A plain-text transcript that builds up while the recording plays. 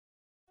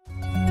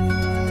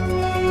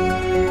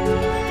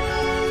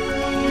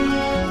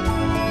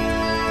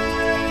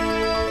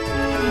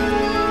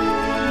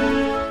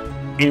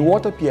In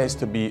what appears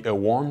to be a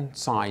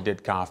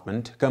one-sided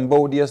government,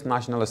 Cambodia's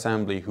National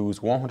Assembly,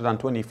 whose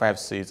 125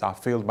 seats are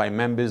filled by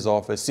members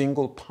of a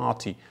single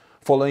party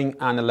following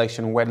an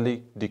election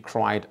widely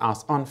decried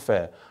as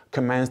unfair,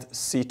 commenced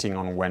sitting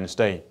on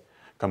Wednesday.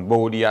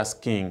 Cambodia's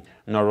King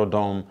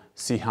Norodom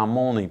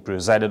Sihamoni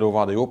presided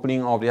over the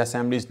opening of the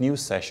Assembly's new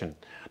session.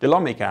 The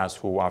lawmakers,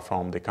 who are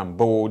from the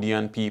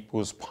Cambodian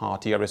People's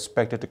Party, are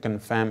expected to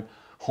confirm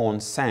Hun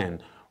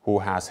Sen, who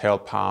has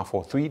held power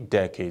for 3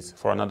 decades,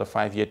 for another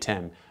 5-year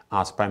term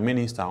as Prime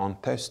Minister on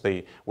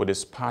Thursday, with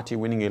his party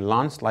winning a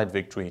landslide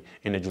victory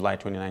in the July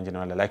 29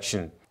 general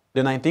election.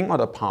 The 19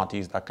 other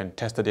parties that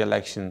contested the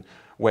election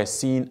were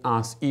seen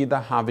as either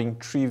having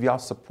trivial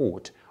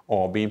support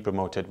or being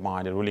promoted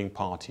by the ruling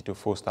party to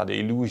foster the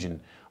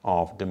illusion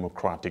of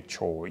democratic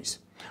choice.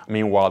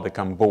 Meanwhile, the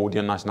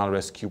Cambodian National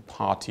Rescue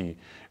Party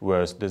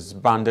was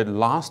disbanded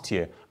last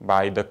year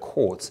by the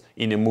courts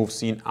in a move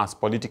seen as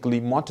politically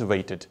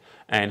motivated,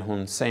 and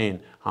Hun Sen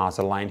has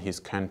aligned his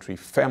country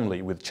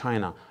firmly with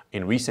China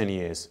in recent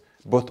years,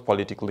 both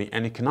politically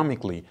and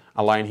economically,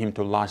 allowing him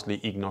to largely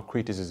ignore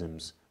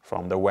criticisms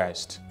from the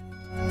West.